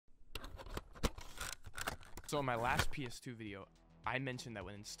So in my last PS2 video, I mentioned that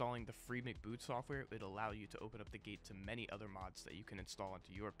when installing the FreeMCBoot software, it would allow you to open up the gate to many other mods that you can install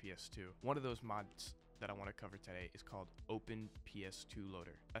onto your PS2. One of those mods that I want to cover today is called Open PS2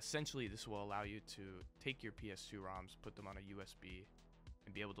 Loader. Essentially, this will allow you to take your PS2 ROMs, put them on a USB,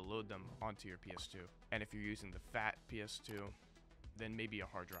 and be able to load them onto your PS2. And if you're using the fat PS2, then maybe a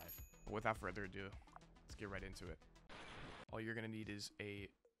hard drive. But without further ado, let's get right into it. All you're going to need is a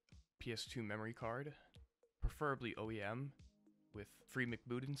PS2 memory card, preferably OEM, with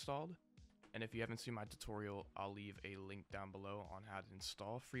FreeMCBoot installed. And if you haven't seen my tutorial, I'll leave a link down below on how to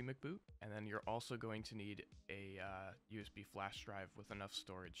install FreeMCBoot. And then you're also going to need a USB flash drive with enough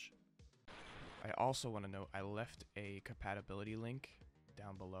storage. I also want to note I left a compatibility link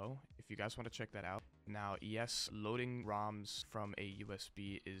down below if you guys want to check that out. Now, yes, loading ROMs from a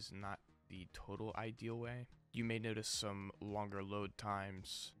USB is not the total ideal way. You may notice some longer load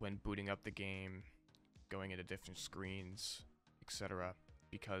times when booting up the game, going into different screens, etc.,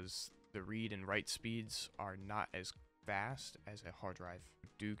 because the read and write speeds are not as fast as a hard drive.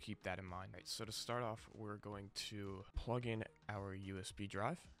 Do keep that in mind. Right, so to start off, we're going to plug in our USB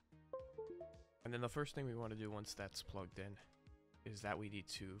drive. And then the first thing we want to do once that's plugged in is that we need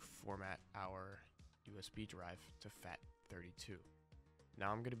to format our USB drive to FAT32.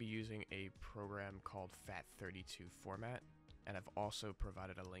 Now I'm going to be using a program called FAT32 format, and I've also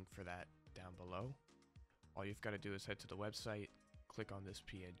provided a link for that down below. All you've got to do is head to the website, click on this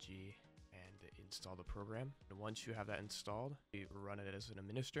PNG, and install the program. And once you have that installed, you run it as an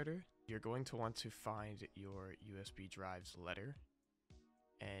administrator. You're going to want to find your USB drive's letter.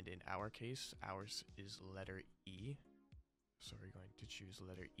 And in our case, ours is letter E. So we're going to choose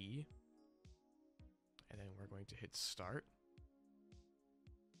letter E. And then we're going to hit start.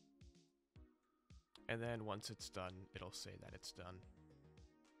 And then once it's done, it'll say that it's done.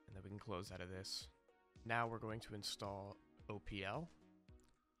 And then we can close out of this. Now we're going to install OPL.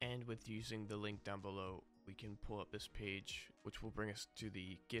 And with using the link down below, we can pull up this page, which will bring us to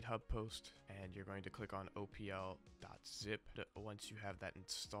the GitHub post. And you're going to click on opl.zip once you have that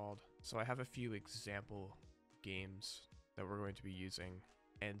installed. So I have a few example games that we're going to be using.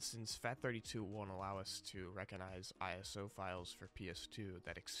 And since FAT32 won't allow us to recognize ISO files for PS2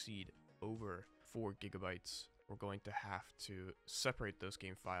 that exceed over 4 gigabytes, we're going to have to separate those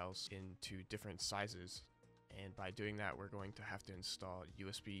game files into different sizes. And by doing that, we're going to have to install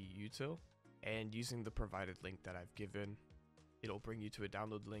USBUtil. And using the provided link that I've given, it'll bring you to a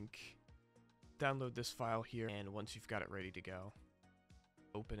download link. Download this file here, and once you've got it ready to go,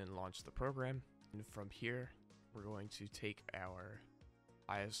 open and launch the program. And from here, we're going to take our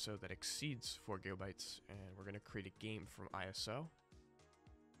ISO that exceeds 4 gigabytes, and we're going to create a game from ISO.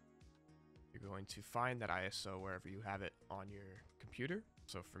 You're going to find that ISO wherever you have it on your computer.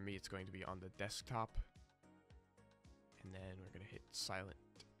 So for me, it's going to be on the desktop. And then we're going to hit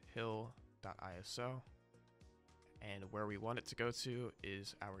silenthill.iso. And where we want it to go to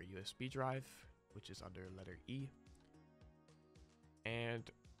is our USB drive, which is under letter E.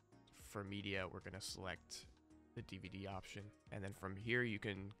 And for media, we're going to select the DVD option. And then from here, you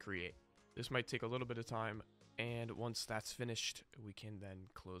can create. This might take a little bit of time. And once that's finished, we can then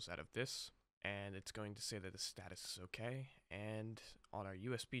close out of this. And it's going to say that the status is okay. And on our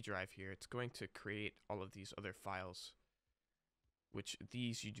USB drive here, it's going to create all of these other files, which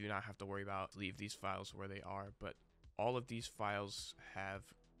these you do not have to worry about. Leave these files where they are, but all of these files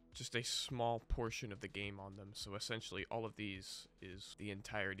have just a small portion of the game on them. So essentially all of these is the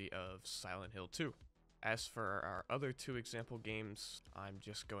entirety of Silent Hill 2. As for our other two example games, I'm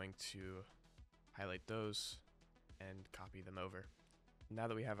just going to highlight those and copy them over. Now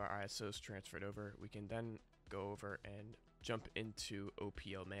that we have our ISOs transferred over, we can then go over and jump into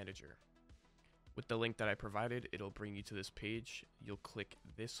OPL Manager. With the link that I provided, it'll bring you to this page. You'll click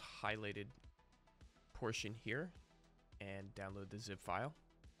this highlighted portion here and download the zip file.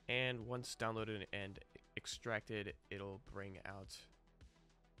 And once downloaded and extracted, it'll bring out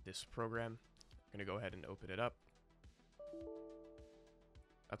this program. I'm going to go ahead and open it up.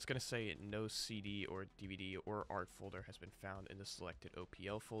 That's going to say no CD or DVD or art folder has been found in the selected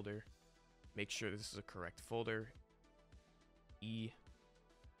OPL folder. Make sure this is a correct folder.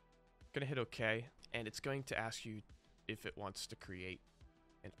 Gonna hit OK, and it's going to ask you if it wants to create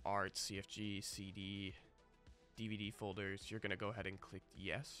an art, CFG, CD, DVD folders. You're gonna go ahead and click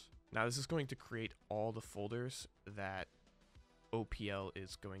yes. Now this is going to create all the folders that OPL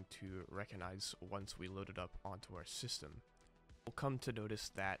is going to recognize once we load it up onto our system. We'll come to notice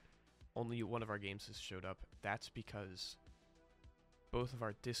that only one of our games has showed up. That's because both of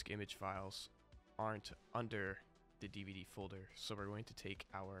our disk image files aren't under the DVD folder. So we're going to take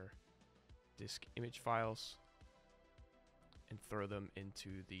our disk image files and throw them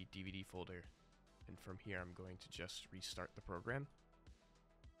into the DVD folder. And from here, I'm going to just restart the program.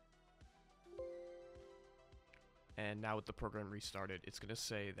 And now with the program restarted, it's going to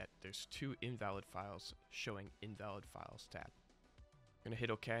say that there's 2 invalid files showing invalid files tab. I'm going to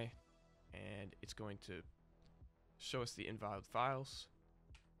hit OK, and it's going to show us the invalid files.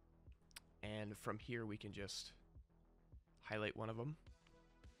 And from here, we can just highlight one of them.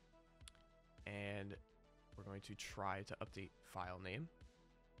 And we're going to try to update file name.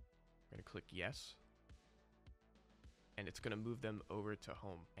 We're going to click yes. And it's going to move them over to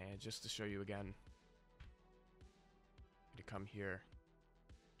home. And just to show you again, to come here,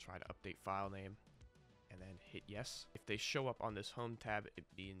 try to update file name, and then hit yes. If they show up on this home tab, it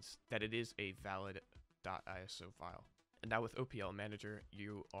means that it is a valid .iso file. And now with OPL Manager,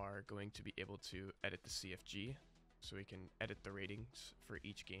 you are going to be able to edit the CFG, so we can edit the ratings for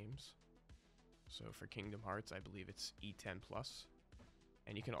each games. So for Kingdom Hearts, I believe it's E10+.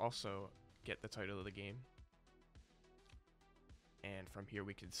 And you can also get the title of the game. And from here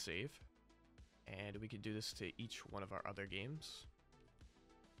we can save. And we can do this to each one of our other games.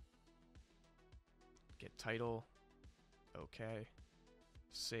 Get title, okay,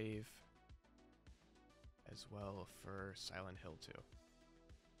 save, as well for Silent Hill 2.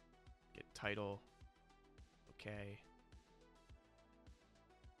 Get title, okay,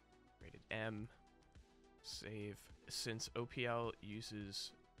 rated M, save. Since OPL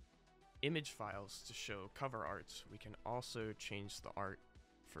uses image files to show cover arts, we can also change the art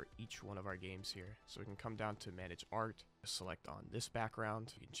for each one of our games here. So we can come down to manage art, select on this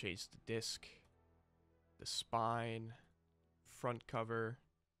background. We can change the disc, the spine, front cover,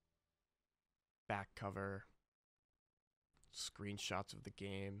 back cover, screenshots of the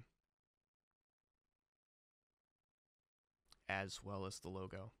game, as well as the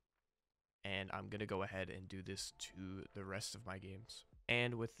logo. And I'm gonna go ahead and do this to the rest of my games.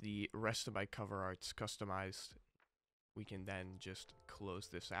 And with the rest of my cover arts customized, we can then just close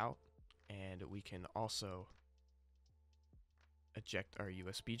this out, and we can also eject our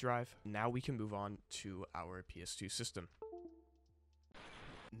USB drive. Now we can move on to our PS2 system.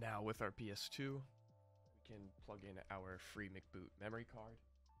 Now with our PS2, we can plug in our FreeMCBoot memory card,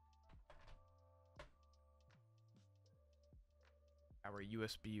 our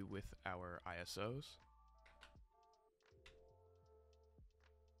USB with our ISOs,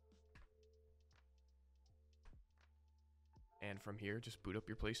 and from here, just boot up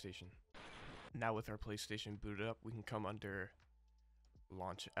your PlayStation. Now with our PlayStation booted up, we can come under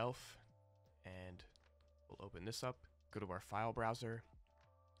Launch ELF, and we'll open this up, go to our file browser.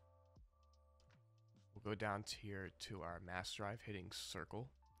 We'll go down to here to our mass drive, hitting circle.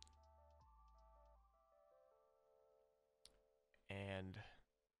 And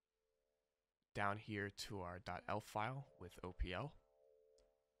down here to our .elf file with OPL.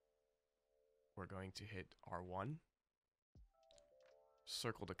 We're going to hit R1.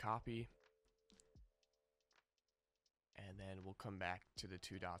 Circle to copy, and then we'll come back to the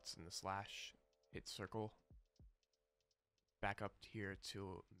 2 dots and the slash, hit circle, back up here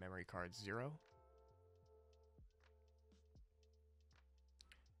to memory card 0,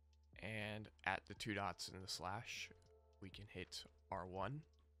 and at the 2 dots and the slash, we can hit R1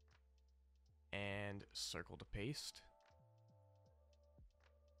 and circle to paste.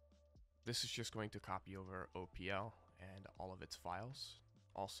 This is just going to copy over OPL and all of its files,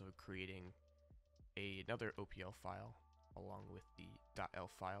 also creating another OPL file along with the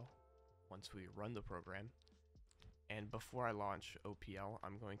 .elf file once we run the program. And before I launch OPL,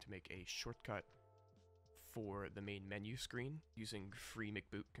 I'm going to make a shortcut for the main menu screen using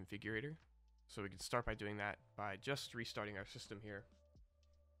FreeMCBoot configurator. So we can start by doing that by just restarting our system here.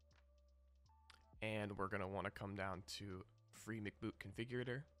 And we're going to want to come down to FreeMCBoot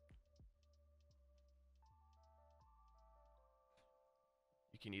configurator.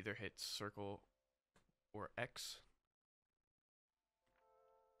 You can either hit circle or X.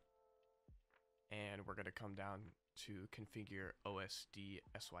 And we're going to come down to configure OSD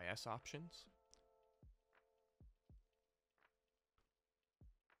SYS options.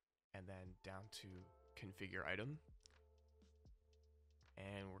 And then down to configure item.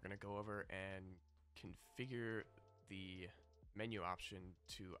 And we're going to go over and configure the menu option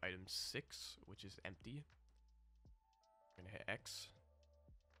to item 6, which is empty. We're going to hit X.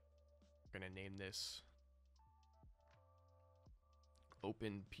 We're going to name this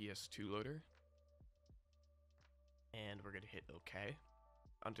Open PS2 Loader. And we're going to hit OK.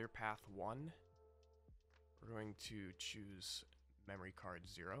 Under path 1, we're going to choose memory card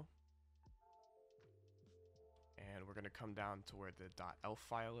 0. And we're going to come down to where the .elf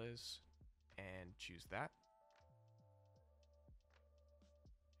file is and choose that.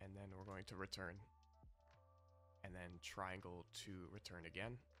 And then we're going to return. And then triangle to return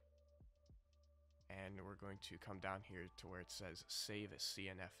again. And we're going to come down here to where it says save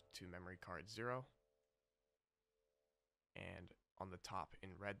CNF to memory card 0. And on the top in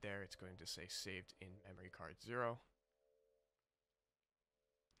red there, it's going to say saved in memory card 0.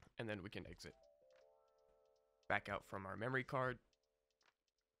 And then we can exit. Back out from our memory card.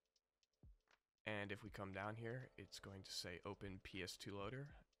 And if we come down here, it's going to say Open PS2 Loader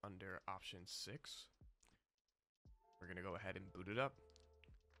under option 6. We're going to go ahead and boot it up.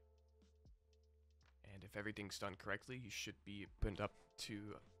 And if everything's done correctly, you should be opened up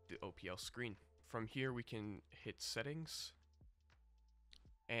to the OPL screen. From here, we can hit settings.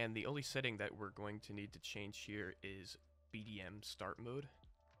 And the only setting that we're going to need to change here is BDM start mode.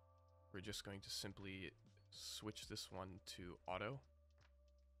 We're just going to simply switch this one to auto.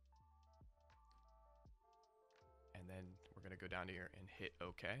 And then we're going to go down here and hit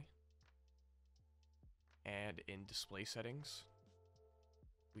OK. And in display settings,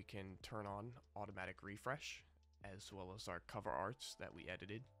 we can turn on automatic refresh as well as our cover arts that we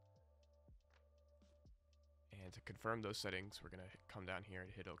edited. And to confirm those settings, we're going to come down here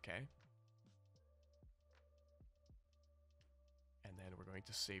and hit OK. And then we're going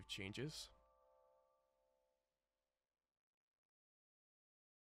to save changes.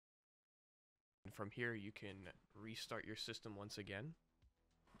 And from here, you can restart your system once again.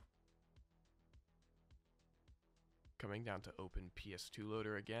 Coming down to Open PS2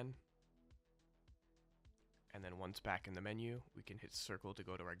 Loader again. And then once back in the menu, we can hit circle to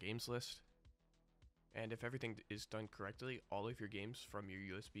go to our games list. And if everything is done correctly, all of your games from your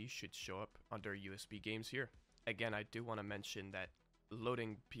USB should show up under USB games here. Again, I do want to mention that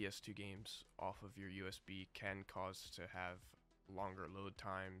loading PS2 games off of your USB can cause to have longer load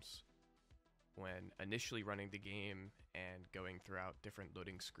times when initially running the game and going throughout different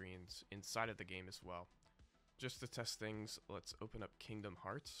loading screens inside of the game as well. Just to test things, let's open up Kingdom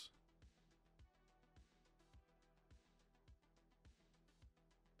Hearts.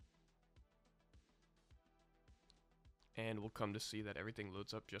 And we'll come to see that everything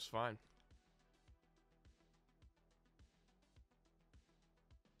loads up just fine.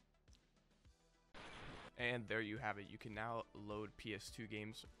 And there you have it. You can now load PS2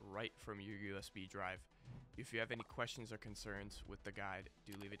 games right from your USB drive. If you have any questions or concerns with the guide,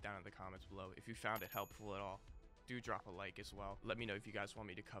 do leave it down in the comments below. If you found it helpful at all, do drop a like as well. Let me know if you guys want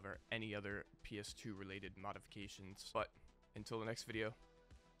me to cover any other PS2 related modifications. But until the next video,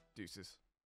 deuces.